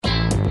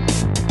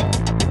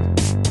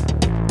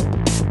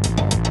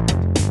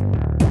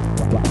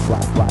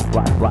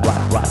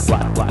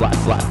Blast the right.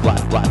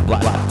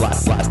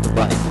 Blast the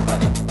right.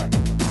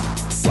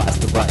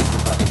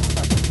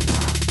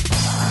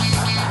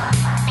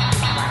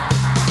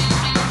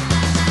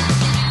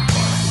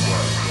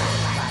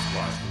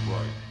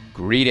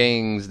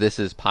 Greetings, this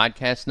is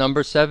podcast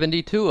number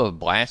 72 of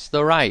Blast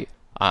the Right.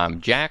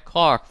 I'm Jack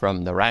Clark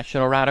from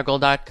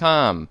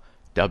TheRationalRadical.com,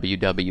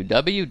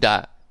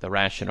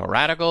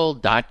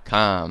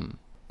 www.TheRationalRadical.com.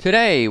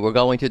 Today we're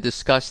going to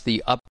discuss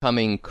the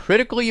upcoming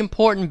critically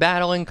important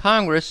battle in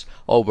Congress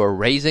over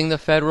raising the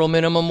federal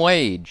minimum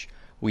wage.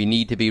 We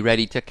need to be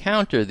ready to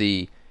counter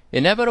the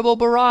inevitable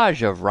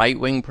barrage of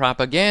right-wing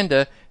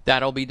propaganda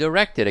that'll be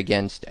directed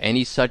against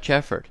any such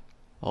effort.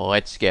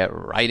 Let's get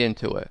right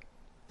into it.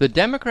 The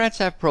Democrats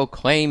have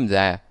proclaimed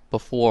that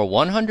before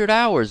 100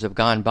 hours have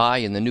gone by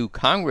in the new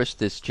Congress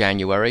this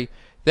January,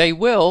 they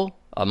will,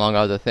 among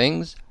other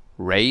things,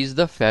 raise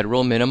the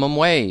federal minimum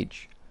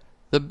wage.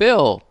 The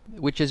bill,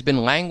 which has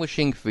been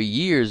languishing for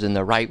years in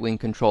the right-wing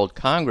controlled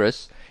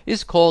Congress,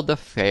 is called the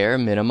Fair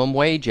Minimum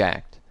Wage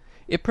Act.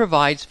 It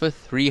provides for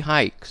 3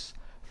 hikes,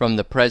 from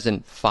the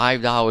present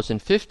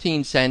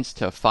 $5.15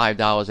 to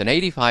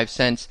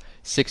 $5.85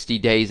 60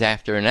 days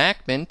after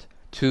enactment,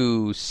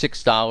 to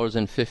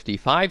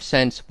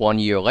 $6.55 1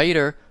 year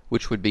later,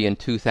 which would be in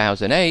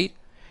 2008,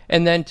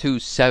 and then to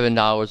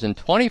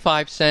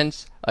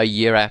 $7.25 a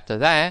year after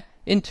that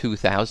in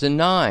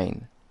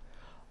 2009.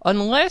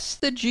 Unless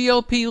the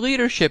GOP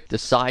leadership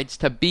decides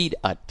to beat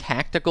a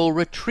tactical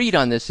retreat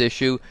on this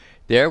issue,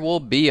 there will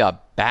be a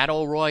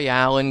battle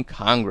royale in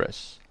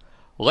Congress.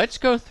 Let's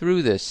go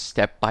through this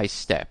step by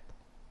step.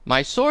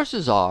 My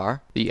sources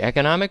are the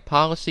Economic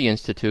Policy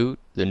Institute,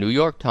 the New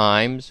York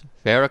Times,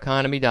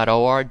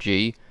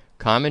 faireconomy.org,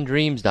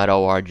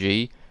 commondreams.org,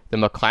 the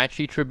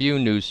McClatchy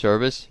Tribune News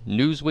Service,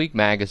 Newsweek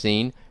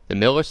Magazine, the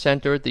Miller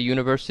Center at the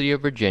University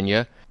of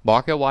Virginia,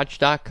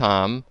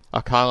 MarketWatch.com,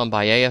 a column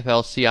by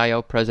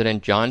AFL-CIO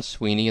President John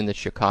Sweeney in the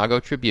Chicago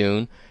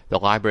Tribune, the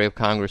Library of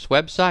Congress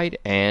website,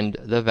 and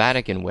the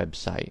Vatican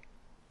website.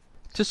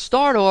 To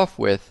start off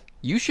with,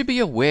 you should be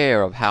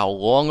aware of how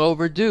long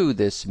overdue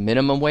this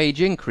minimum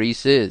wage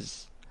increase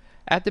is.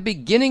 At the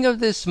beginning of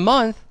this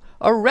month,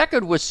 a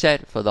record was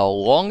set for the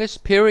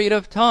longest period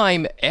of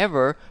time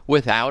ever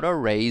without a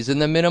raise in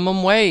the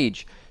minimum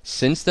wage,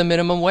 since the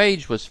minimum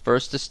wage was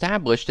first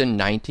established in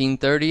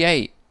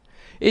 1938.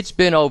 It's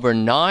been over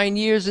 9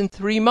 years and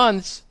 3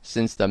 months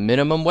since the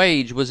minimum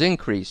wage was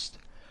increased.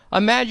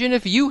 Imagine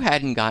if you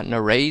hadn't gotten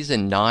a raise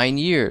in 9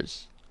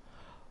 years.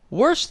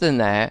 Worse than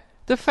that,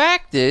 the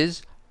fact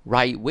is,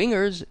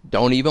 right-wingers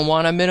don't even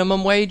want a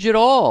minimum wage at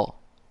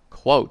all.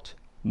 Quote,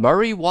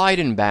 Murray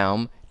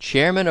Weidenbaum,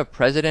 chairman of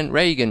President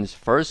Reagan's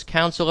first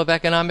Council of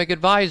Economic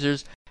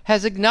Advisors,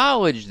 has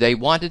acknowledged they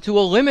wanted to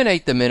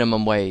eliminate the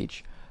minimum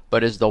wage.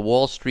 But as the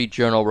Wall Street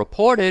Journal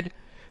reported,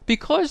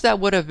 because that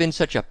would have been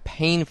such a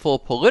painful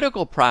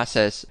political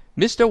process,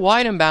 Mr.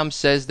 Weidenbaum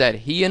says that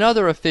he and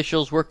other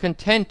officials were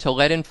content to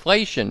let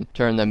inflation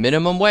turn the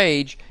minimum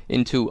wage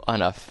into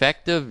an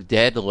effective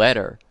dead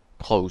letter.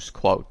 Close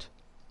quote.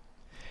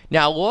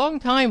 Now,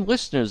 longtime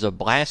listeners of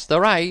Blast the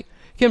Right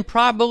can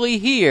probably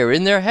hear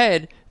in their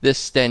head the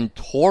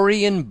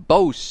stentorian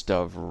boast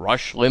of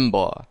Rush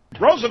Limbaugh.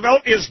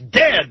 Roosevelt is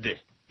dead.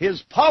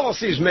 His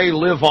policies may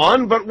live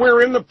on, but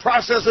we're in the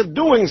process of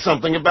doing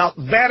something about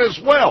that as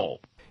well.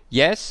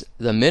 Yes,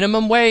 the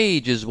minimum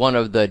wage is one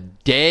of the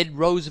dead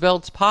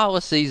Roosevelt's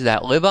policies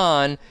that live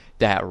on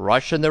that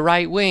Rush and the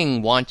right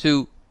wing want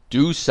to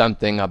do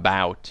something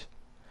about.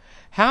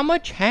 How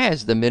much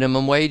has the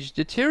minimum wage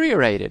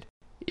deteriorated?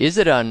 Is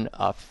it an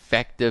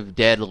effective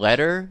dead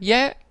letter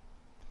yet?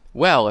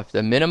 Well, if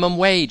the minimum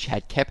wage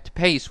had kept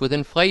pace with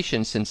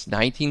inflation since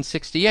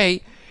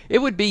 1968, it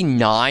would be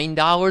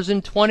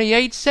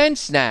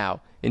 $9.28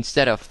 now,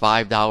 instead of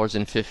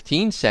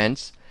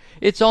 $5.15.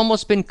 It's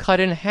almost been cut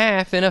in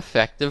half in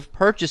effective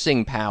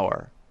purchasing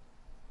power.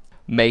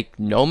 Make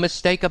no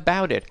mistake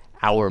about it,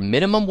 our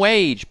minimum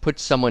wage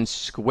puts someone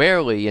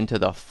squarely into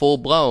the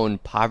full-blown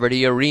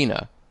poverty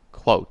arena.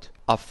 Quote,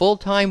 a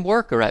full-time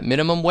worker at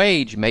minimum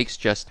wage makes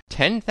just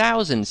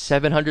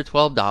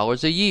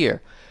 $10,712 a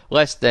year,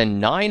 less than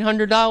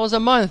 $900 a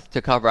month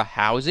to cover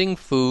housing,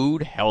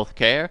 food, health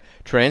care,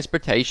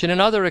 transportation,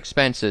 and other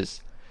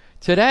expenses.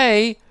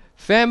 Today,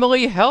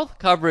 family health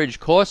coverage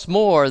costs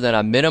more than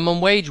a minimum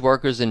wage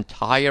worker's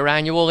entire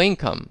annual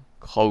income.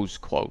 Close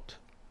quote.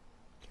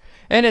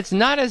 And it's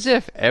not as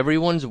if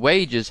everyone's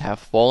wages have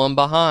fallen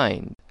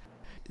behind.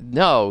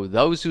 No,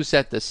 those who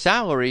set the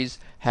salaries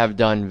have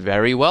done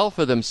very well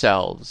for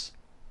themselves.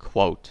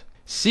 Quote,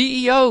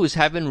 CEOs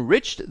have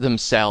enriched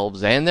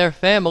themselves and their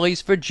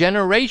families for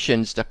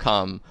generations to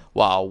come,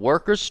 while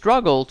workers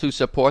struggle to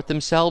support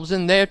themselves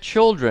and their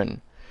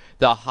children.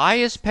 The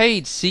highest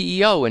paid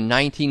CEO in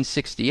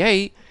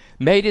 1968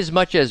 made as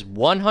much as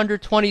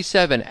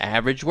 127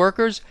 average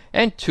workers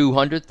and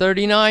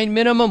 239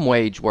 minimum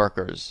wage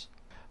workers.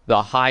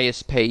 The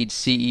highest paid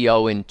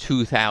CEO in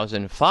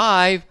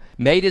 2005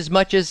 made as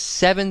much as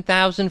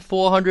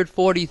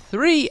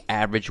 7,443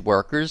 average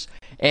workers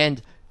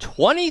and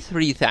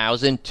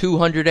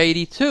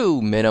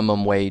 23,282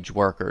 minimum wage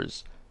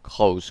workers,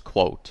 close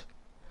quote.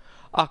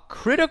 A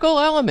critical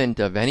element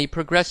of any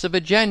progressive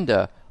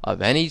agenda,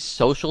 of any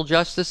social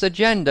justice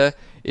agenda,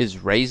 is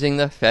raising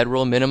the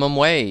federal minimum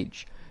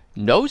wage.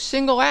 No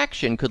single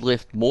action could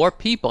lift more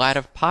people out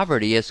of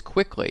poverty as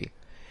quickly.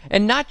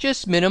 And not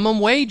just minimum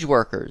wage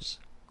workers.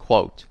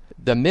 Quote,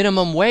 the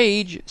minimum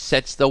wage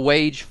sets the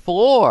wage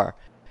floor.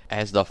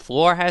 As the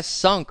floor has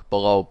sunk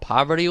below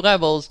poverty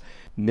levels,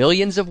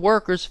 millions of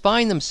workers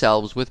find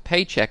themselves with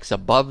paychecks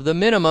above the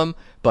minimum,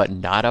 but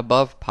not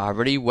above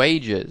poverty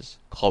wages.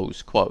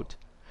 Close quote.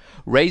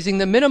 Raising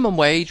the minimum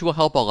wage will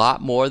help a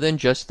lot more than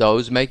just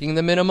those making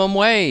the minimum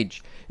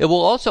wage. It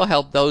will also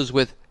help those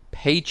with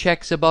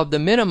paychecks above the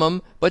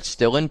minimum but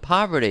still in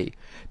poverty,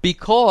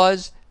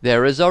 because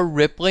there is a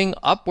rippling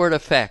upward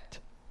effect.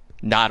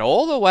 Not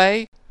all the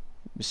way.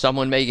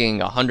 Someone making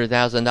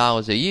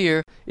 $100,000 a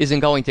year isn't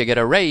going to get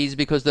a raise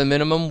because the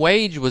minimum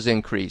wage was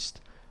increased.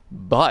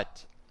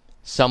 But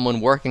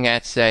someone working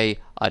at, say,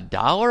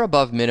 $1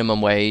 above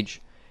minimum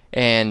wage,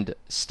 and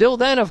still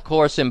then, of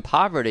course, in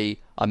poverty,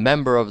 a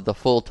member of the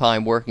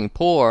full-time working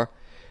poor,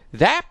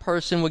 that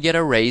person would get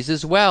a raise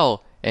as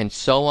well, and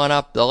so on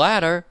up the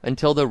ladder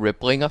until the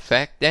rippling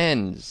effect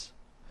ends.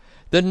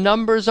 The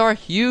numbers are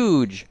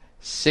huge.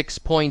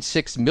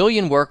 6.6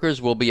 million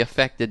workers will be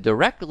affected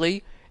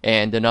directly,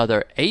 and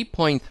another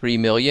 8.3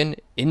 million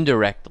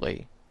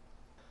indirectly.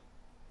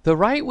 The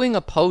right wing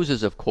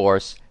opposes, of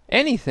course,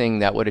 anything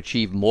that would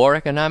achieve more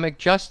economic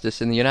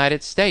justice in the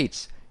United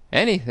States,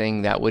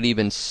 anything that would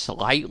even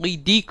slightly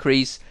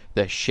decrease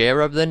the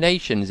share of the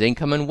nation's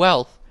income and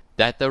wealth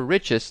that the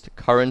richest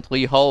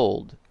currently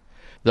hold.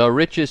 The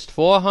richest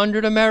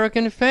 400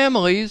 American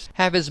families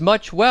have as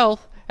much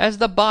wealth as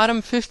the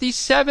bottom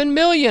 57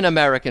 million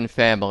American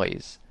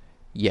families.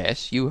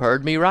 Yes, you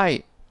heard me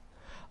right.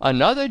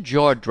 Another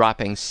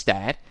jaw-dropping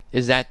stat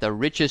is that the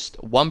richest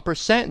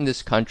 1% in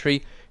this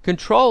country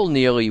control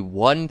nearly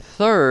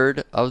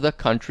 1/3 of the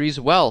country's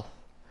wealth.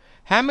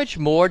 How much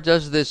more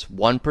does this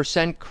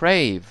 1%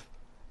 crave?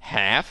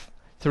 Half?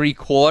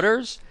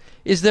 3/4?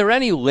 Is there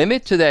any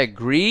limit to their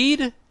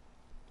greed?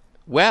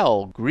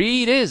 Well,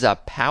 greed is a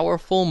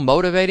powerful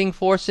motivating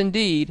force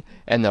indeed,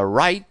 and the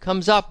right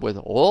comes up with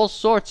all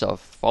sorts of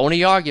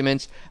phony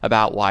arguments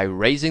about why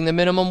raising the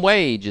minimum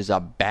wage is a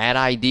bad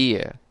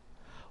idea.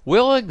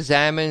 We'll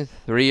examine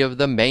 3 of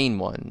the main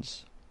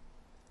ones.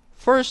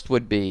 First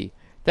would be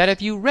that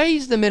if you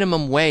raise the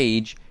minimum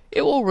wage,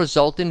 it will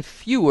result in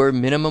fewer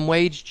minimum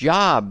wage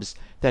jobs,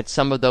 that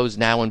some of those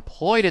now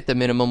employed at the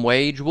minimum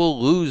wage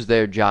will lose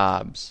their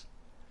jobs.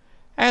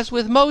 As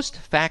with most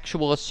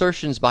factual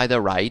assertions by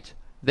the right,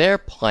 they're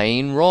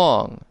plain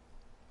wrong.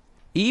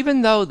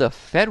 Even though the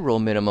federal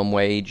minimum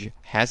wage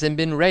hasn't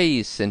been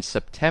raised since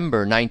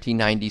September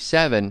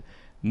 1997,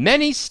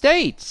 many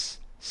states,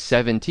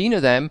 17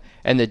 of them,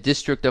 and the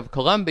District of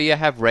Columbia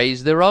have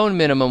raised their own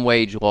minimum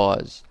wage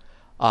laws.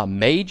 A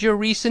major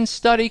recent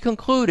study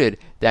concluded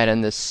that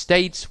in the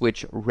states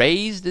which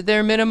raised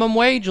their minimum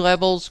wage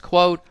levels,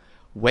 quote,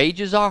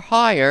 wages are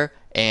higher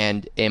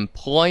and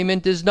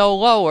employment is no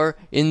lower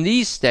in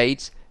these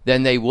states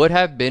than they would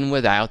have been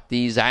without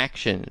these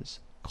actions,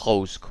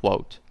 close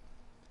quote.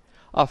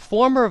 A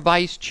former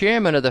vice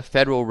chairman of the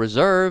Federal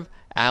Reserve,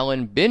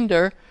 Alan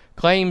Binder,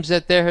 claims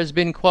that there has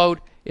been, quote,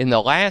 in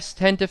the last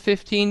 10 to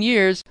 15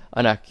 years,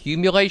 an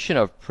accumulation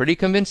of pretty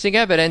convincing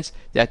evidence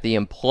that the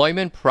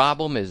employment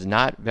problem is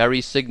not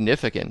very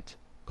significant,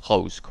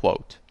 close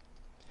quote.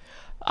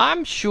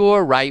 I'm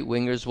sure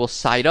right-wingers will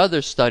cite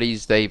other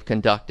studies they've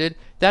conducted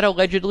that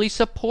allegedly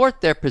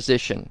support their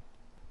position.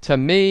 To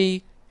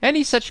me,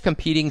 any such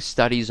competing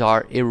studies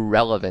are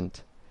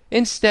irrelevant.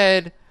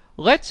 Instead,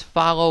 let's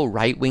follow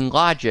right-wing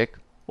logic,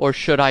 or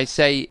should I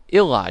say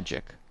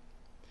illogic.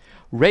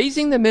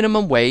 Raising the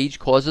minimum wage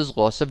causes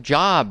loss of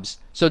jobs,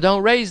 so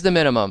don't raise the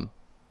minimum.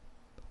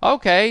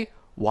 Okay,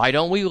 why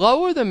don't we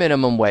lower the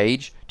minimum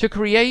wage to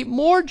create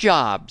more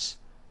jobs?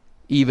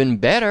 Even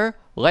better,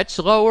 let's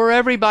lower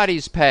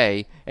everybody's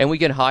pay, and we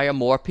can hire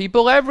more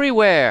people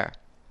everywhere.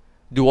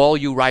 Do all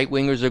you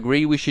right-wingers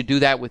agree we should do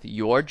that with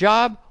your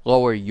job?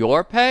 Lower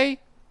your pay?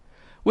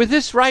 With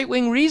this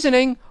right-wing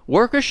reasoning,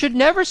 workers should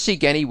never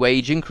seek any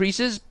wage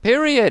increases,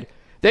 period.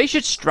 They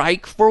should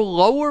strike for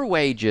lower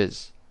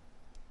wages.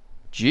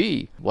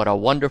 Gee, what a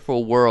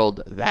wonderful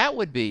world that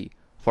would be,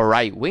 for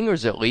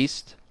right-wingers at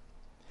least.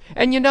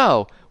 And you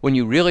know, when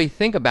you really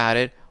think about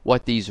it,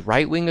 what these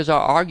right-wingers are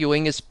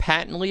arguing is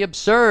patently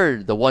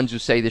absurd, the ones who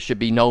say there should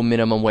be no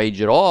minimum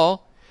wage at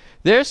all.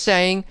 They're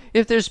saying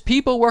if there's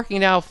people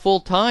working now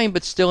full-time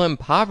but still in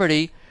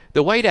poverty,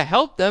 the way to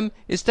help them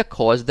is to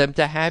cause them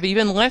to have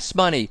even less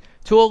money,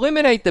 to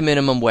eliminate the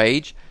minimum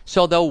wage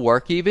so they'll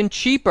work even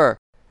cheaper.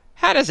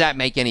 How does that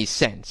make any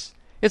sense?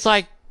 It's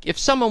like if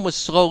someone was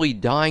slowly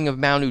dying of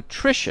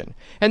malnutrition,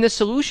 and the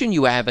solution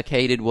you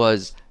advocated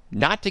was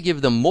not to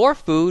give them more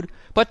food,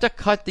 but to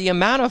cut the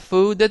amount of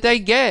food that they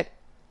get.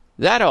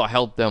 That'll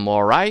help them,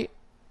 all right.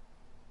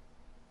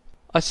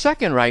 A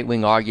second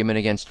right-wing argument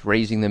against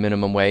raising the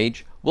minimum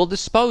wage we'll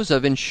dispose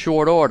of in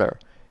short order.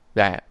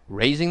 that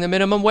raising the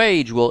minimum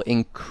wage will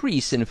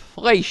increase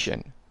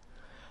inflation.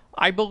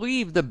 I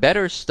believe the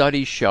better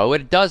studies show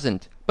it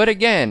doesn't. But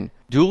again,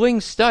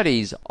 dueling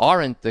studies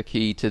aren't the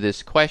key to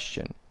this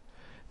question.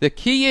 The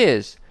key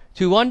is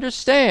to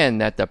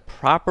understand that the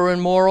proper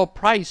and moral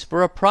price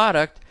for a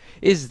product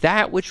is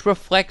that which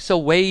reflects a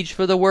wage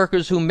for the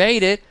workers who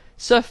made it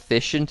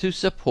sufficient to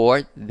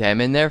support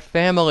them and their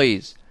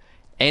families.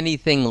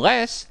 Anything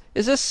less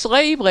is a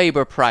slave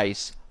labor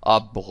price, a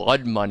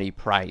blood money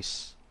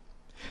price.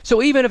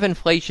 So even if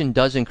inflation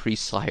does increase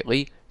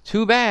slightly,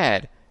 too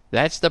bad.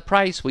 That's the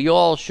price we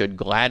all should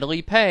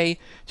gladly pay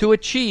to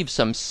achieve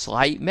some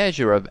slight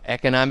measure of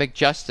economic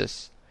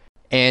justice.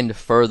 And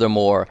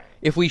furthermore,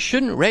 if we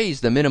shouldn't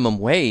raise the minimum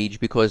wage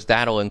because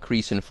that'll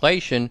increase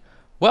inflation,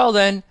 well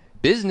then,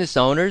 business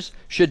owners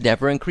should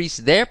never increase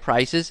their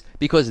prices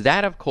because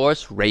that, of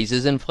course,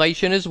 raises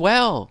inflation as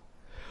well.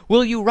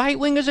 Will you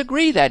right-wingers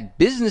agree that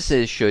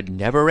businesses should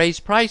never raise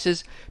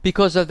prices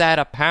because of that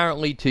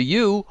apparently to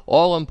you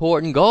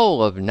all-important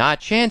goal of not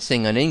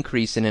chancing an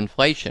increase in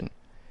inflation?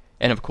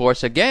 And of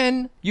course,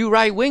 again, you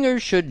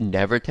right-wingers should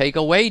never take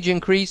a wage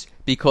increase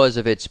because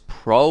of its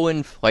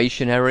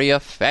pro-inflationary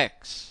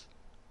effects.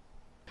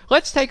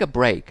 Let's take a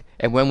break,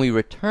 and when we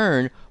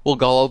return, we'll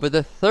go over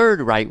the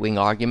third right-wing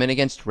argument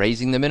against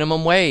raising the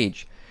minimum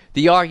wage,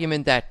 the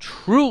argument that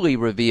truly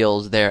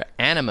reveals their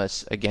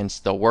animus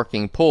against the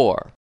working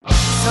poor.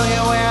 So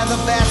you wear the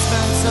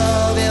vestments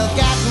of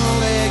ill-gotten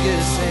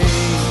legacy,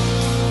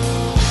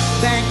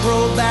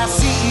 bankrolled by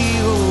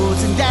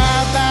CEOs,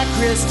 endowed by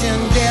Christian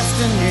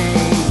destiny.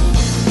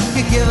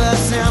 You give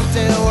us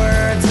empty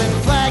words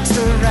and flags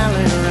to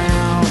rally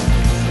around,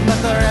 but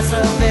the rest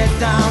of it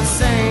don't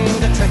seem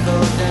to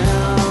trickle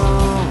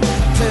down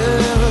to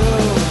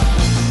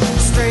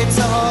streets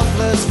of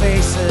hopeless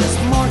faces,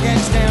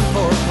 mortgaged and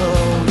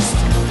foreclosed,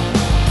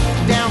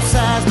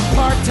 downsized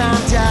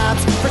part-time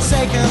jobs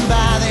forsaken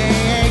by the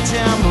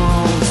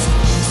HMOs,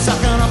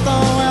 sucking up the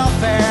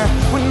welfare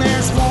when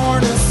there's more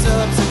to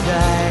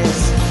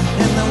subsidize,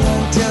 and they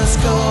won't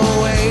just go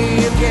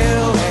away if you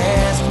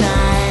ask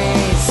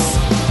nice.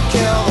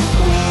 Kill the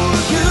poor,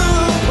 kill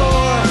the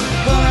poor,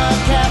 put a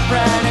cap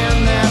right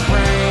in their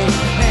brain.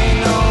 Ain't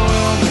no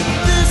room in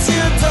this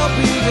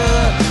utopia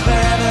for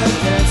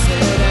evidence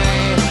it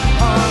ain't.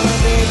 On the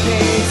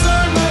BPs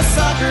or my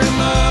soccer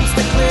moms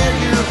declare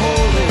your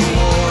holy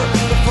war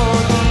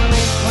before the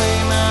meek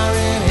claim our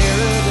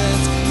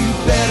inheritance. You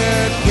better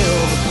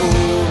kill the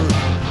poor.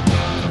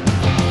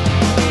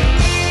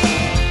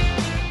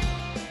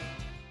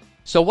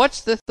 So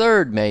what's the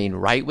third main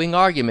right-wing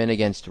argument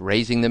against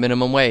raising the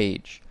minimum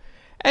wage?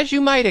 As you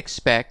might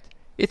expect,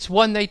 it's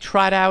one they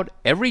trot out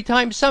every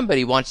time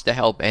somebody wants to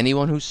help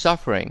anyone who's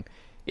suffering.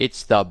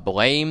 It's the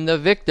blame the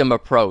victim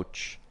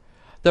approach.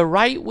 The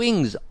right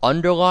wing's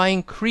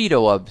underlying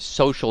credo of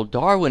social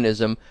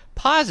Darwinism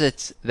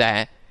posits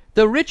that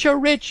the rich are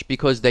rich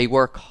because they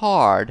work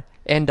hard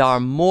and are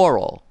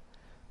moral.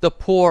 The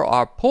poor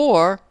are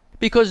poor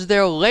because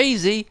they're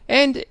lazy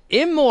and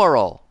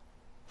immoral.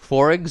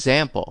 For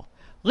example,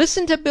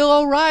 listen to Bill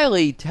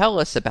O'Reilly tell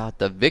us about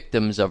the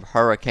victims of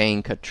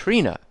Hurricane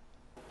Katrina.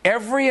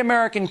 Every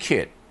American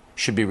kid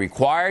should be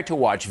required to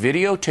watch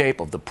videotape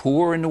of the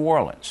poor in New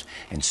Orleans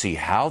and see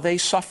how they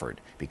suffered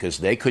because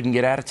they couldn't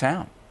get out of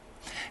town.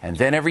 And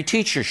then every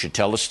teacher should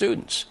tell the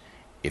students,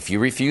 if you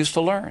refuse to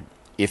learn,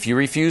 if you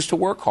refuse to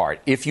work hard,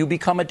 if you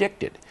become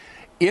addicted,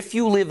 if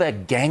you live a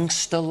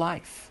gangsta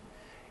life,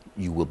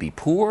 you will be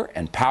poor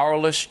and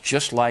powerless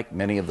just like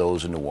many of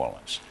those in New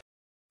Orleans.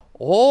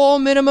 All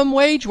minimum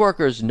wage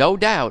workers, no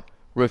doubt,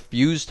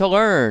 refuse to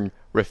learn,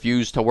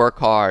 refuse to work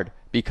hard,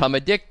 become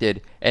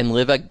addicted, and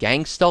live a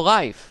gangsta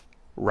life.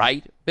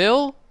 Right,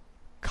 Bill?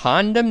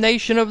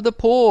 Condemnation of the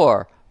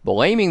poor,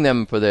 blaming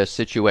them for their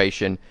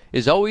situation,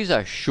 is always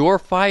a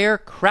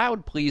surefire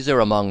crowd pleaser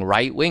among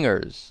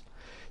right-wingers.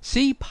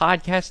 See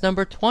podcast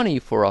number 20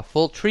 for a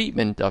full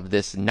treatment of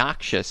this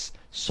noxious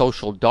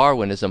social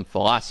Darwinism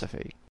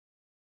philosophy.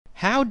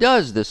 How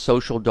does the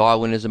social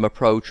Darwinism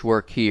approach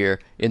work here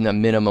in the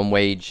minimum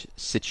wage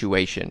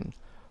situation?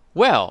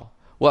 Well,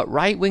 what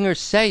right-wingers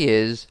say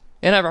is,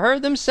 and I've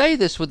heard them say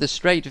this with a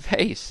straight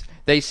face,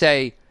 they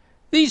say,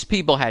 these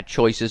people had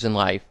choices in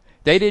life.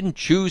 They didn't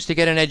choose to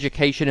get an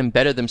education and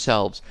better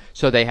themselves,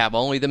 so they have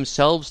only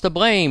themselves to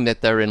blame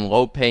that they're in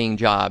low-paying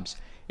jobs.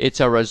 It's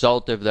a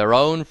result of their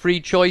own free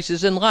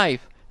choices in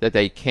life that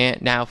they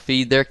can't now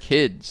feed their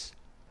kids.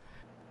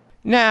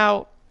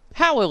 Now,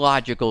 how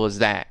illogical is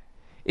that?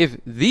 If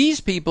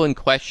these people in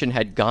question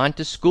had gone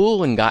to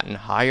school and gotten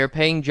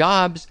higher-paying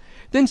jobs,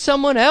 then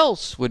someone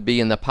else would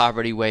be in the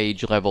poverty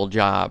wage level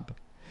job.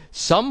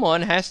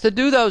 Someone has to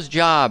do those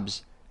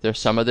jobs. They're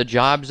some of the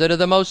jobs that are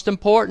the most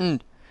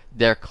important.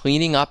 They're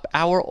cleaning up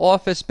our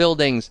office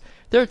buildings.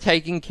 They're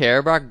taking care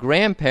of our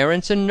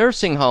grandparents in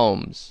nursing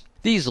homes.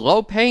 These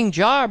low-paying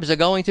jobs are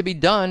going to be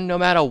done no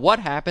matter what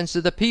happens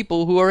to the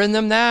people who are in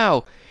them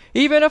now,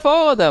 even if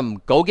all of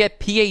them go get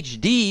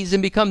PhDs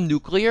and become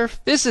nuclear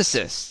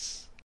physicists.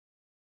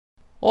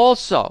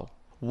 Also,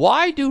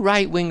 Why do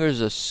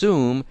right-wingers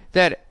assume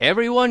that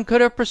everyone could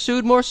have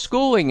pursued more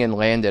schooling and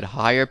landed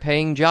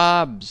higher-paying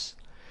jobs?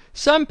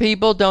 Some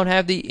people don't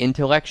have the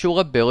intellectual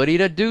ability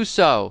to do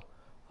so.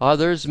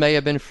 Others may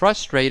have been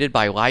frustrated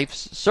by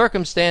life's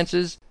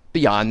circumstances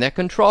beyond their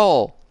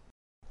control.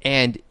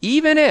 And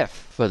even if,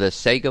 for the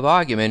sake of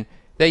argument,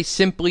 they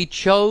simply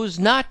chose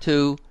not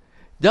to,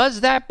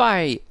 does that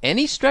by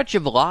any stretch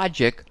of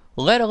logic,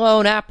 let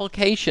alone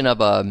application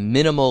of a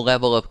minimal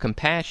level of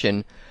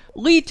compassion,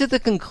 lead to the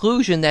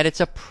conclusion that it's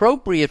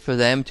appropriate for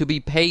them to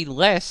be paid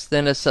less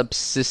than a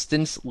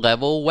subsistence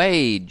level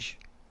wage?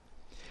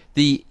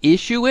 The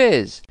issue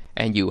is,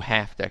 and you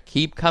have to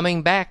keep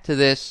coming back to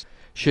this,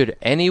 should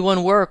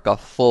anyone work a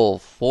full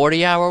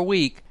 40-hour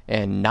week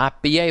and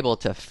not be able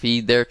to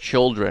feed their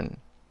children?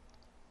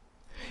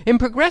 In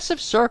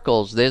progressive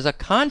circles, there's a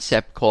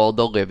concept called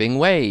the living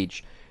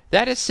wage.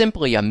 That is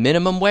simply a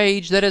minimum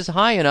wage that is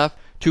high enough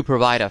to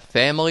provide a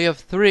family of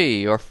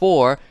 3 or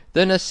 4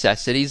 the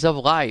necessities of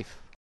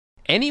life.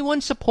 Anyone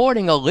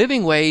supporting a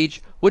living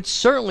wage would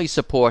certainly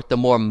support the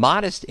more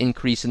modest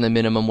increase in the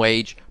minimum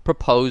wage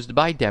proposed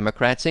by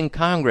Democrats in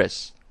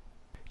Congress.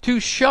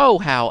 To show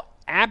how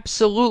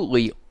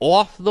absolutely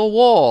off the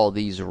wall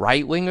these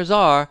right-wingers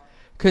are,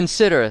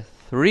 consider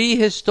 3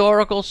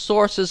 historical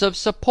sources of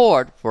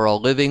support for a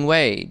living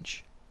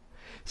wage.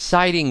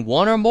 Citing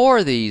one or more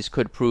of these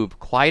could prove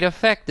quite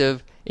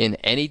effective in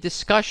any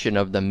discussion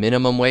of the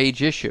minimum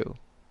wage issue.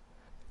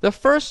 The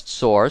first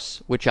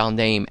source, which I'll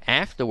name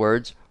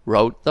afterwards,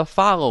 wrote the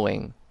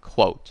following,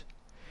 quote,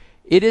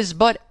 "It is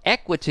but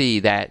equity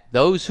that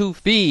those who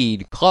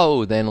feed,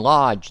 clothe, and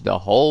lodge the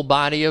whole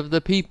body of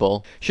the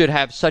people should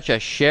have such a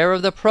share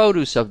of the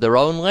produce of their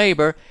own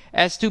labor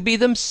as to be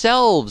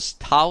themselves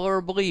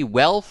tolerably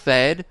well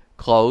fed,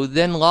 clothed,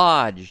 and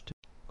lodged."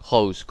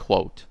 Close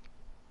quote.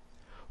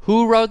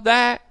 Who wrote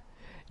that?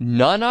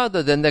 None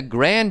other than the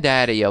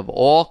granddaddy of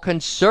all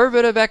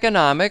conservative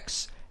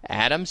economics,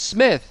 Adam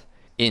Smith,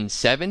 in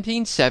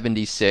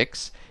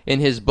 1776 in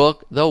his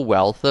book The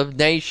Wealth of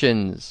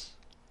Nations.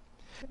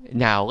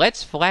 Now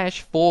let's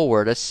flash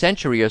forward a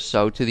century or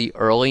so to the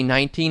early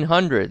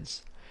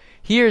 1900s.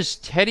 Here's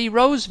Teddy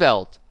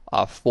Roosevelt,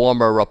 a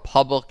former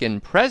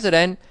Republican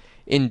president,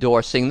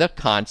 endorsing the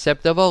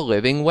concept of a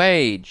living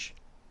wage.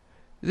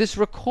 This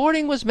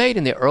recording was made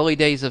in the early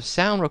days of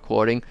sound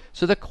recording,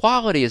 so the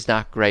quality is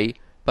not great,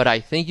 but I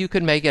think you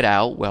can make it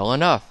out well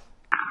enough.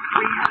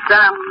 We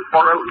stand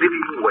for a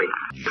living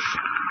wage.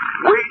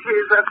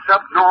 Wages are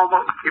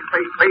subnormal if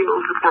they fail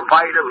to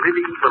provide a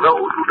living for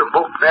those who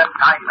devote their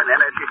time and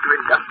energy to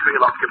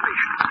industrial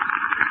occupation.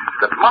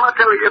 The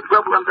monetary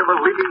equivalent of a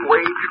living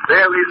wage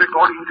varies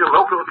according to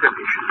local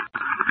conditions,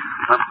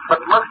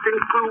 but must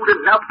include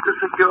enough to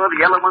secure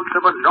the elements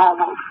of a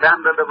normal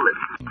standard of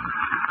living.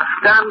 A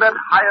standard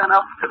high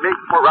enough to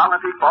make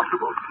morality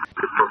possible,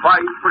 to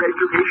provide for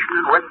education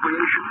and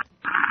recreation,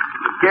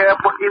 to care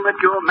for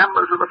immature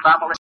members of the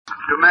family,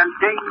 to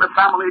maintain the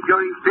family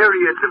during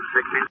periods of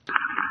sickness,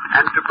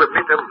 and to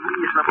permit a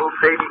reasonable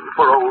saving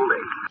for old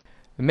age.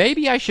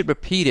 Maybe I should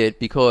repeat it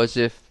because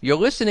if you're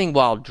listening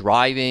while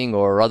driving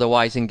or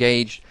otherwise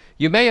engaged,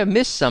 you may have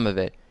missed some of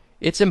it.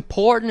 It's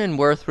important and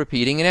worth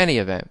repeating in any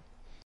event.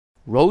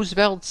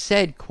 Roosevelt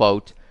said,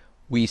 quote,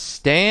 "We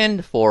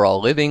stand for a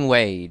living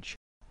wage.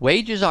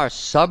 Wages are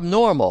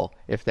subnormal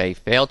if they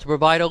fail to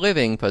provide a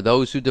living for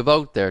those who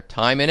devote their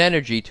time and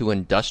energy to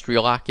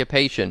industrial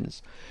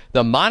occupations.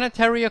 The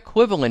monetary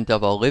equivalent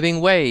of a living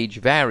wage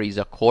varies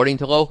according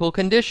to local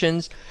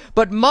conditions,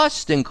 but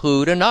must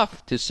include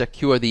enough to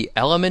secure the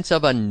elements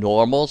of a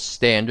normal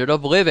standard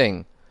of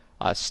living,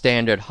 a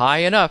standard high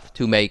enough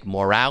to make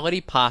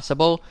morality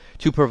possible,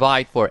 to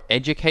provide for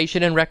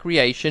education and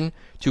recreation,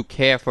 to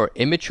care for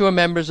immature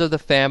members of the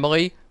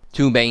family,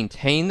 to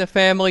maintain the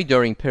family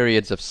during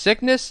periods of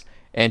sickness,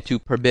 and to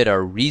permit a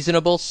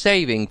reasonable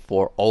saving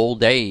for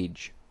old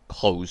age."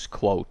 Close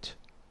quote.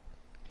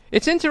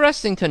 It's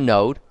interesting to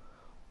note,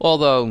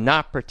 although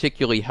not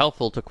particularly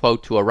helpful to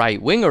quote to a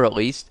right-winger at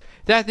least,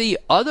 that the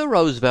other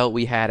Roosevelt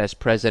we had as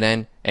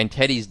president, and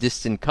Teddy's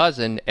distant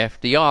cousin,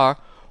 FDR,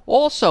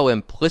 also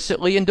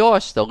implicitly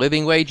endorsed the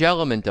living wage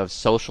element of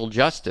social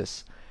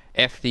justice.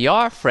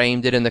 FDR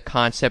framed it in the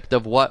concept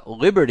of what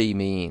liberty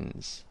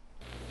means.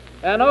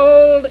 An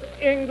old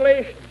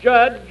English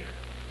judge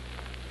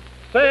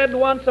said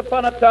once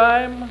upon a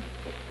time,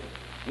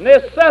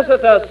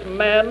 "Necessitous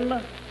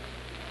men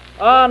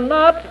are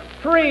not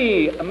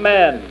free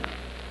men.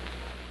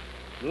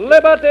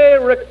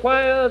 Liberty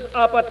requires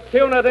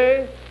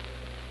opportunity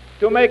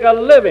to make a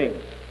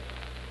living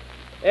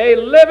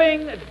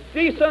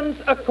decent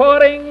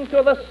according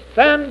to the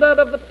standard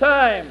of the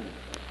time,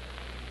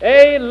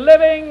 a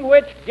living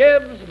which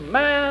gives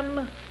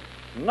man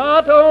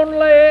not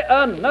only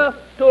enough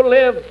to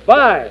live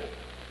by,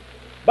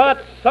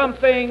 but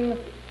something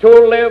to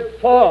live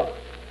for."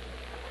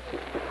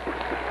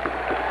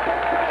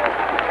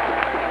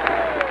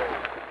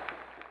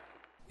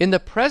 In the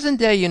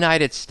present-day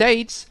United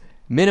States,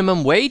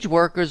 minimum wage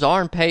workers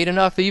aren't paid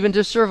enough even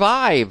to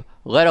survive,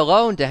 let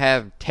alone to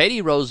have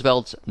Teddy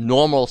Roosevelt's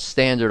normal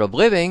standard of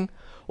living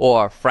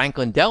or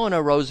Franklin Delano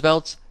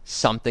Roosevelt's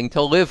something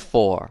to live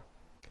for.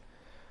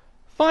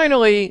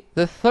 Finally,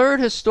 the third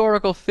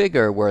historical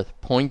figure worth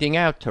pointing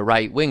out to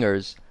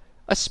right-wingers,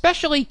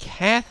 especially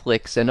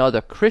Catholics and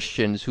other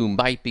Christians who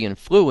might be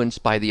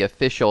influenced by the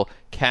official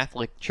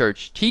Catholic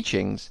Church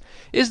teachings,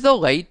 is the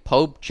late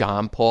Pope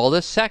John Paul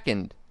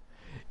II.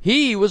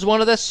 He was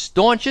one of the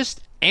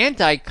staunchest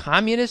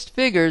anti-communist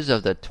figures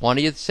of the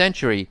 20th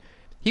century.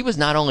 He was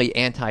not only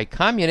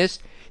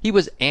anti-communist, he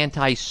was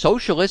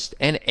anti-socialist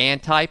and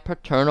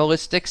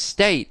anti-paternalistic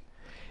state.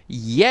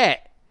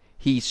 Yet,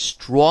 he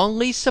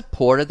strongly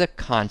supported the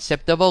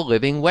concept of a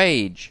living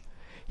wage.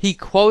 He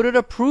quoted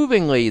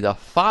approvingly the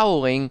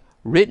following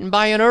written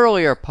by an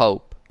earlier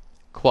pope,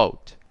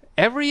 quote,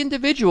 "Every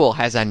individual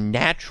has a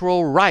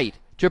natural right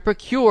to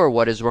procure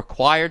what is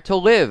required to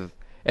live,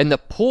 and the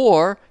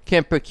poor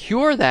can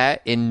procure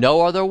that in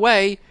no other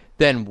way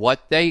than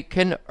what they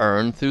can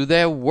earn through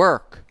their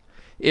work.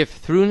 If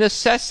through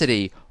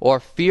necessity or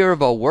fear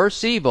of a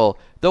worse evil,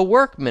 the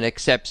workman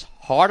accepts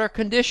harder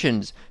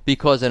conditions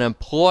because an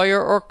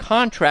employer or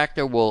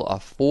contractor will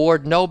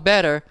afford no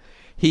better,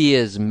 he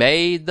is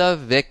made the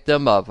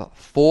victim of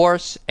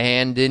force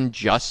and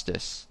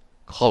injustice."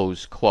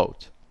 Close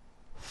quote.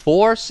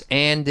 Force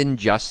and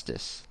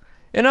injustice.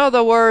 In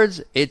other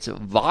words, it's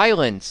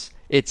violence.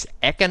 It's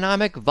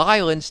economic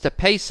violence to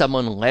pay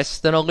someone less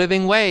than a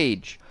living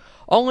wage.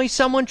 Only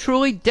someone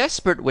truly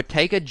desperate would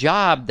take a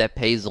job that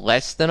pays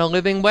less than a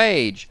living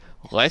wage,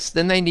 less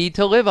than they need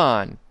to live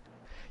on.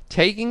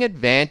 Taking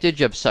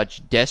advantage of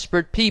such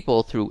desperate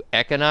people through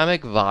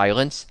economic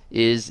violence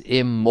is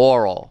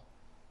immoral.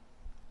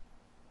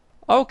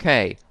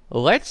 Okay,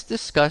 let's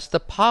discuss the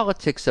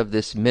politics of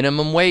this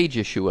minimum wage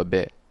issue a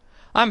bit.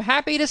 I'm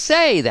happy to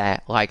say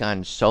that, like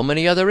on so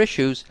many other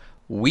issues,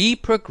 we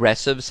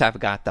progressives have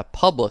got the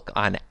public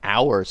on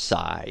our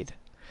side.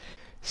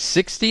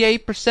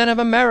 68% of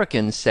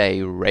Americans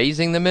say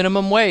raising the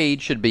minimum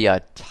wage should be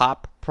a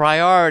top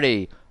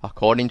priority,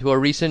 according to a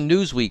recent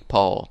Newsweek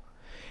poll.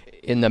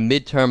 In the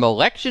midterm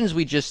elections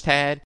we just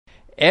had,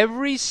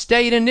 every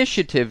state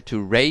initiative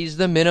to raise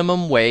the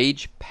minimum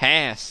wage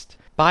passed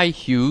by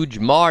huge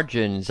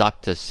margins,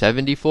 up to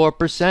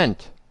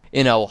 74%.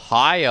 In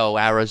Ohio,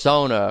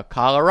 Arizona,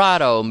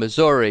 Colorado,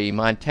 Missouri,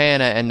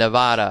 Montana, and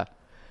Nevada,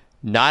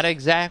 not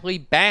exactly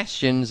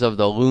bastions of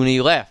the loony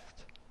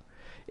left.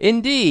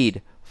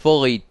 Indeed,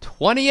 fully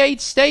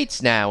 28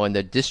 states now in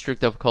the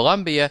District of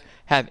Columbia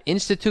have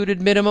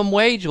instituted minimum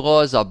wage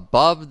laws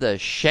above the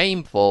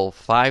shameful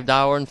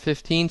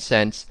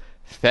 $5.15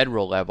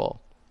 federal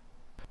level.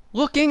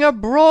 Looking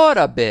abroad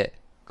a bit,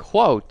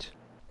 quote,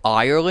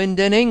 Ireland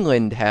and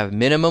England have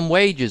minimum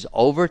wages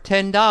over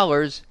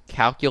 $10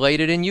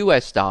 calculated in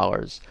US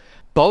dollars.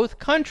 Both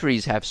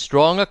countries have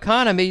strong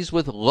economies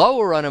with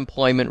lower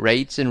unemployment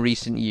rates in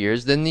recent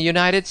years than the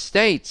United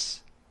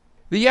States.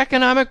 The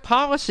Economic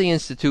Policy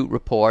Institute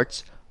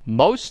reports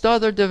most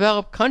other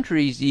developed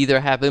countries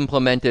either have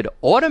implemented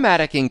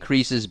automatic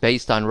increases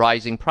based on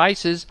rising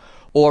prices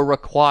or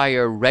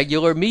require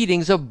regular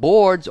meetings of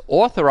boards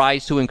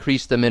authorized to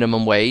increase the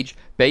minimum wage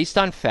based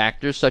on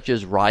factors such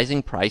as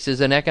rising prices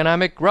and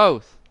economic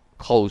growth.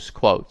 Close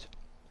quote.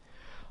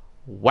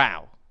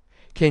 Wow.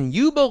 Can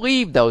you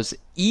believe those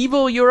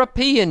evil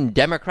European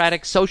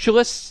democratic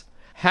socialists?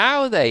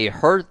 How they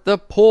hurt the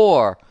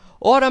poor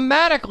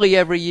automatically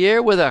every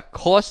year with a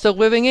cost of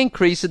living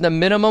increase in the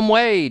minimum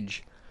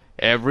wage.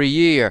 Every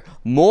year,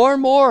 more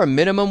and more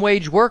minimum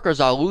wage workers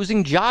are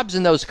losing jobs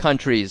in those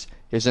countries.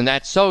 Isn't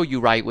that so, you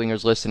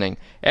right-wingers listening?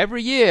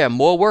 Every year,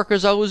 more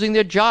workers are losing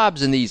their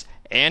jobs in these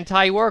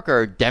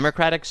anti-worker,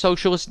 democratic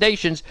socialist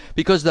nations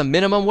because the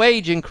minimum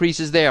wage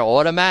increases there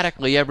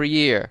automatically every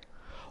year.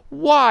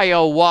 Why,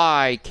 oh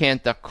why,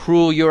 can't the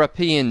cruel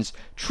Europeans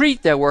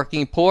treat their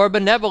working poor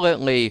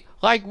benevolently,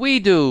 like we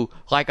do,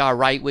 like our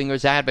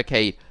right-wingers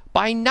advocate,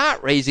 by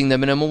not raising the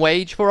minimum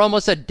wage for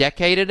almost a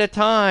decade at a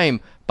time,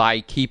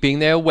 by keeping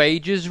their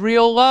wages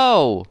real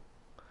low?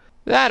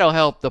 That'll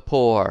help the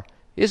poor.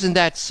 Isn't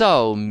that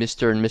so,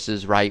 Mr. and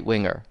Mrs.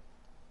 Right-Winger?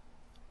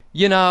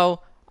 You know,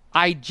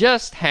 I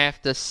just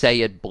have to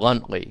say it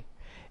bluntly.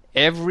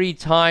 Every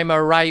time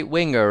a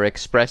right-winger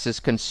expresses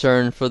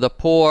concern for the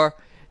poor,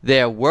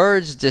 their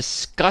words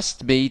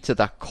disgust me to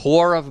the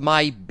core of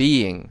my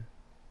being.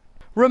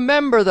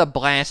 Remember the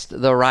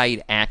blast the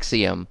right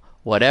axiom.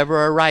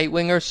 Whatever a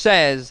right-winger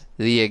says,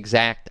 the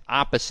exact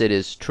opposite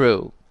is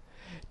true.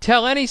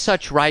 Tell any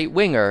such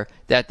right-winger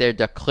that their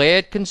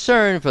declared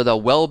concern for the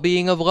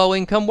well-being of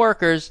low-income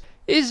workers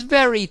is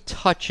very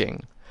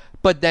touching,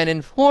 but then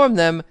inform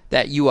them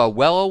that you are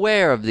well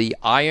aware of the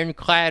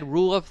ironclad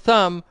rule of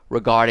thumb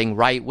regarding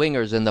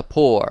right-wingers and the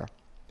poor.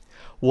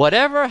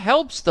 Whatever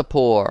helps the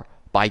poor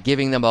by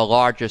giving them a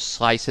larger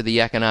slice of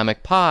the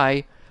economic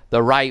pie,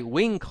 the right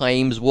wing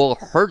claims will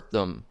hurt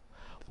them.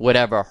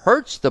 Whatever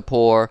hurts the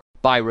poor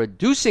by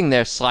reducing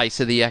their slice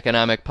of the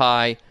economic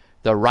pie,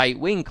 the right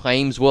wing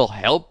claims will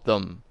help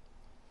them.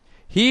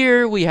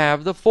 Here we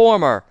have the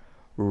former.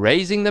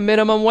 Raising the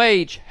minimum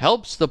wage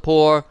helps the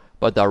poor,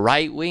 but the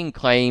right wing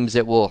claims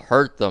it will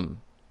hurt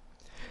them.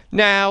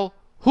 Now,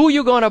 who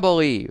you gonna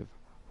believe?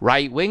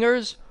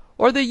 Right-wingers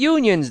or the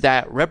unions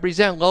that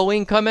represent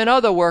low-income and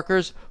other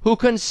workers who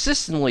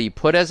consistently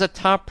put as a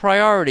top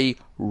priority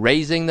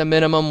raising the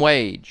minimum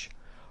wage?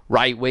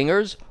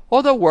 Right-wingers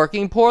or the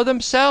working poor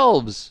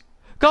themselves?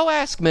 Go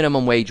ask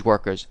minimum wage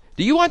workers,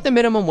 do you want the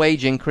minimum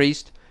wage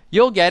increased?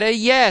 You'll get a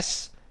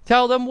yes.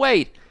 Tell them,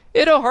 wait,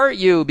 it'll hurt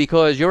you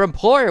because your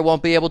employer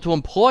won't be able to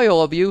employ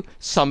all of you.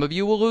 Some of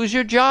you will lose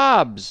your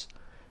jobs.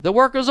 The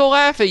workers will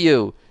laugh at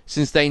you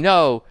since they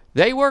know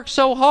they work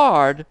so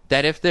hard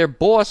that if their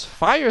boss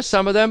fires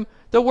some of them,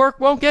 the work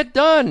won't get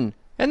done.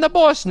 And the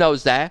boss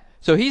knows that,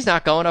 so he's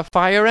not going to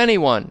fire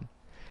anyone.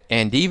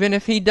 And even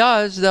if he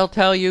does, they'll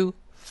tell you,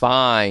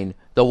 fine,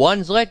 the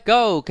ones let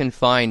go can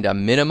find a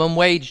minimum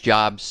wage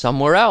job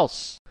somewhere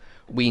else.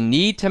 We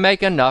need to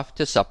make enough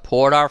to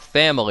support our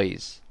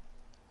families.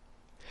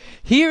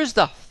 Here's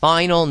the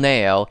final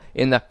nail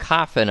in the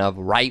coffin of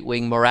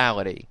right-wing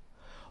morality.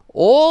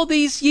 All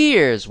these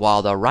years,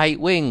 while the right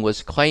wing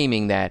was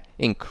claiming that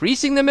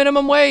increasing the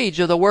minimum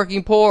wage of the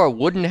working poor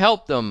wouldn't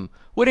help them,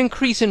 would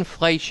increase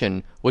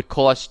inflation, would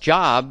cost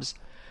jobs,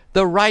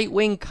 the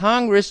right-wing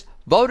Congress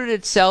voted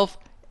itself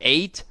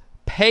 8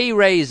 pay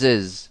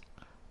raises.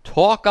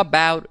 Talk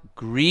about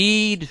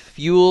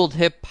greed-fueled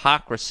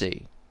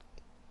hypocrisy.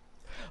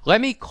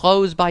 Let me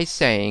close by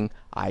saying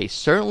I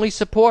certainly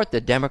support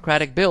the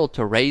Democratic bill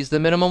to raise the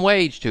minimum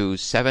wage to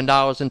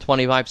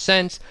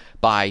 $7.25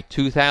 by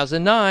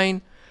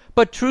 2009,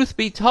 but truth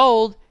be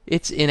told,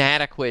 it's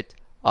inadequate,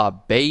 a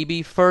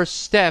baby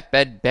first step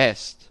at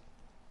best.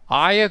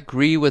 I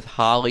agree with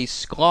Holly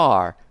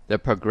Sklar, the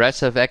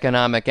progressive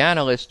economic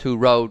analyst who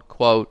wrote,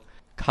 quote,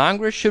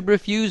 Congress should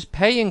refuse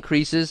pay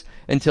increases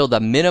until the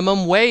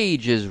minimum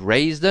wage is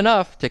raised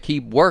enough to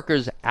keep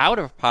workers out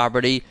of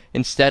poverty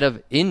instead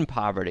of in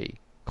poverty,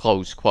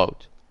 close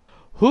quote.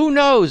 Who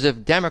knows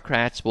if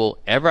Democrats will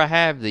ever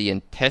have the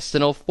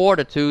intestinal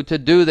fortitude to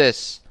do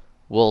this?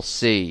 We'll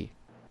see.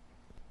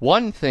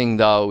 One thing,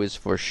 though, is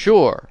for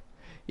sure.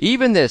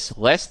 Even this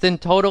less than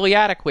totally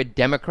adequate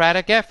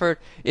Democratic effort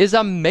is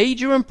a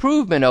major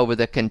improvement over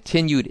the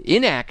continued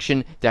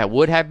inaction that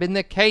would have been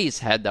the case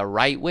had the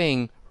right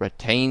wing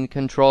retained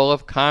control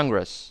of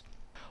Congress.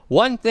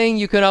 One thing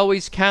you can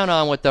always count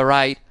on with the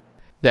right,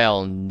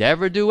 they'll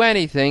never do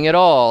anything at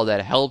all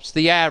that helps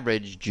the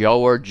average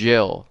Joe or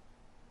Jill.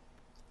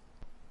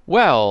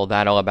 Well,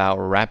 that'll about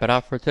wrap it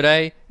up for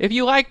today. If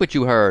you like what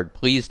you heard,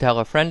 please tell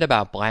a friend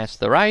about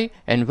Blast the Right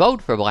and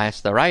vote for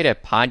Blast the Right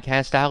at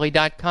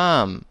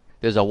podcastalley.com.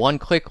 There's a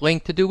one-click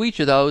link to do each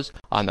of those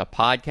on the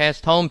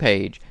podcast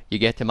homepage. You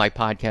get to my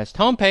podcast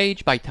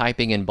homepage by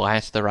typing in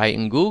Blast the Right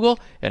in Google,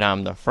 and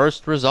I'm the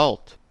first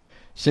result.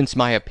 Since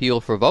my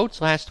appeal for votes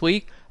last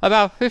week,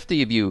 about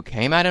 50 of you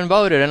came out and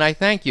voted, and I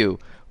thank you.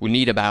 We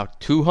need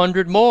about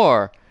 200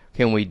 more.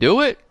 Can we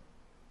do it?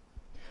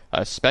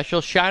 A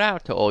special shout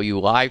out to all you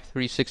Live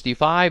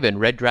 365 and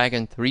Red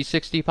Dragon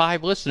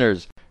 365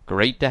 listeners.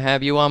 Great to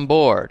have you on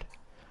board.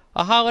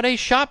 A holiday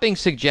shopping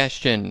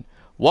suggestion.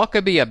 What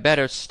could be a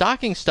better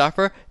stocking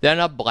stuffer than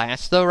a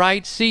Blast the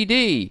Right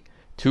CD?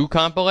 2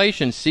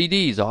 compilation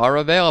CDs are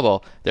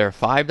available. They're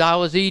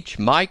 $5 each,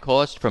 my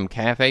cost, from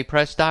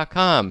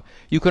cafepress.com.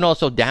 You can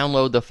also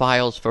download the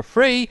files for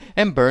free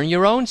and burn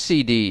your own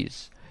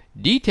CDs.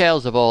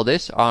 Details of all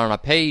this are on a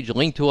page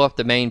linked to off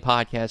the main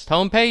podcast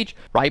homepage,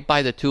 right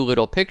by the 2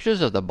 little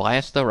pictures of the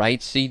Blast the Right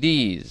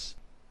CDs.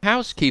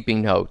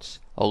 Housekeeping notes.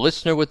 A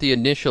listener with the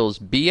initials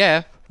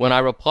BF, when I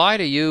reply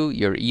to you,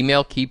 your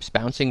email keeps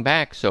bouncing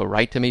back, so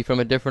write to me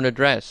from a different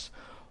address.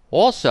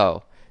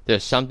 Also,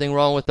 there's something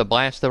wrong with the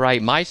Blast the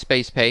Right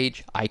MySpace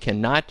page. I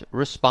cannot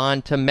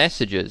respond to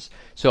messages.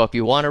 So if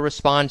you want to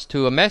respond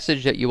to a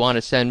message that you want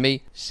to send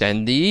me,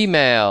 send the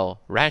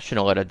email,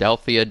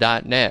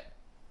 rational@adelphia.net.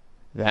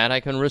 That I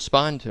can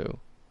respond to.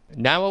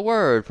 Now a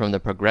word from the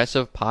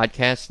Progressive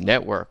Podcast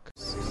Network.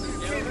 Citizen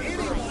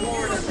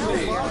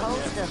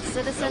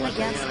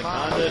Against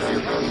Law.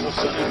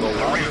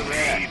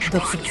 The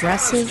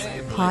Progressive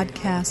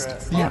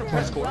Podcast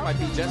Network.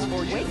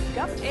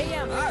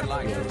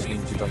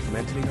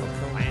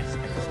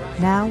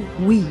 Now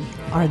we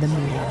are the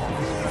media.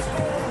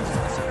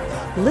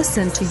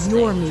 Listen to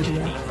your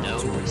media.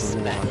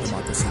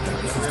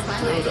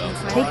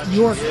 Take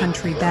your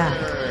country back.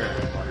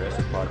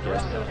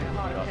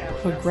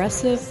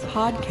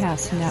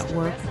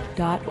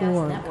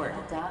 ProgressivePodcastNetwork.org.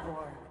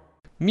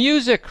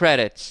 Music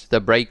credits. The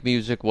break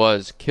music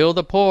was Kill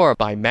the Poor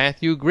by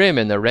Matthew Grimm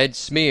and the Red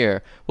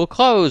Smear. We'll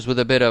close with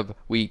a bit of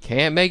We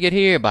Can't Make It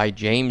Here by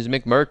James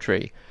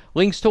McMurtry.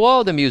 Links to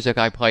all the music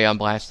I play on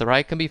Blast the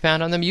Right can be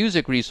found on the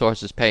Music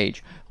Resources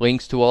page.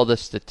 Links to all the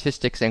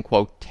statistics and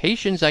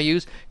quotations I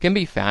use can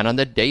be found on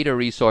the Data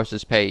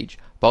Resources page.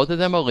 Both of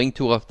them are linked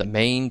to off the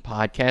main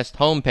podcast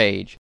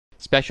homepage.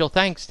 Special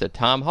thanks to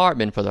Tom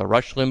Hartman for the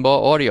Rush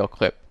Limbaugh audio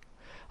clip.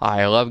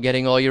 I love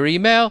getting all your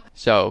email,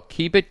 so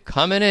keep it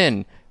coming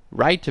in.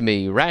 Write to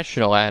me,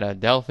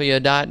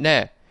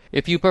 rational@adelphia.net.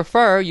 If you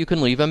prefer, you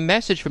can leave a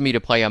message for me to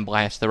play on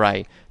Blast the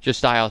Right.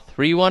 Just dial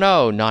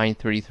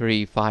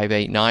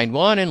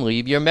 310-933-5891 and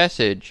leave your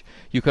message.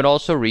 You can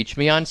also reach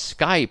me on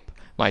Skype.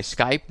 My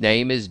Skype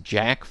name is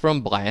Jack from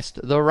Blast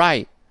the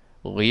Right.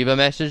 Leave a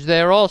message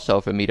there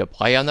also for me to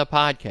play on the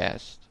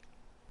podcast.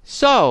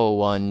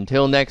 So,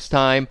 until next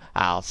time,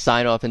 I'll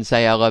sign off and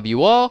say I love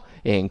you all,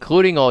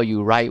 including all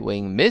you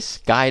right-wing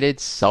misguided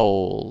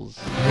souls.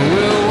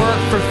 We'll work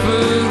for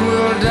food,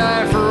 we'll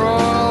die for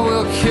oil,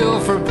 we'll kill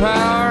for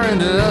power,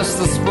 and to us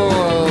the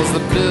spoils. The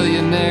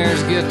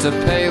billionaires get to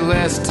pay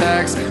less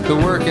tax, the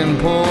working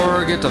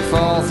poor get to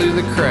fall through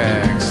the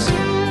cracks.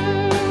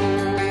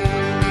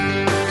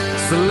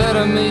 So let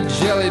 'em eat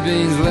jelly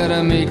beans, let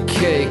 'em eat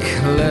cake,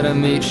 let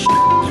 'em eat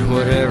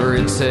whatever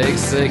it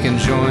takes. They can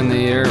join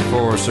the Air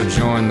Force or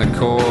join the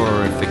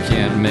Corps if they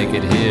can't make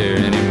it here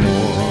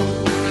anymore.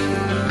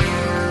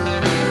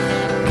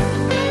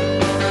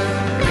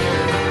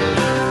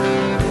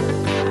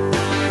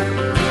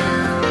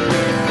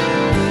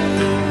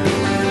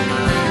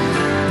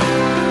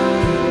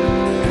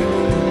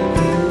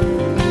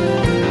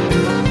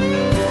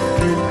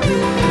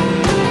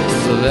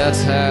 So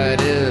that's how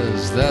it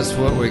is, that's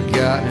what we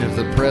got. And if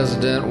the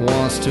president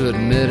wants to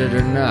admit it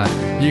or not,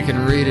 you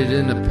can read it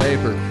in the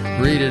paper,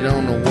 read it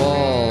on the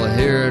wall,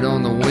 hear it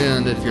on the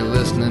wind if you're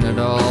listening at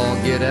all.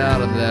 Get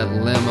out of that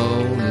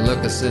limo and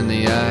look us in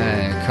the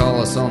eye, call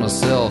us on a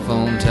cell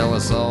phone, tell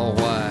us all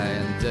why,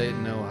 and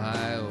Dayton,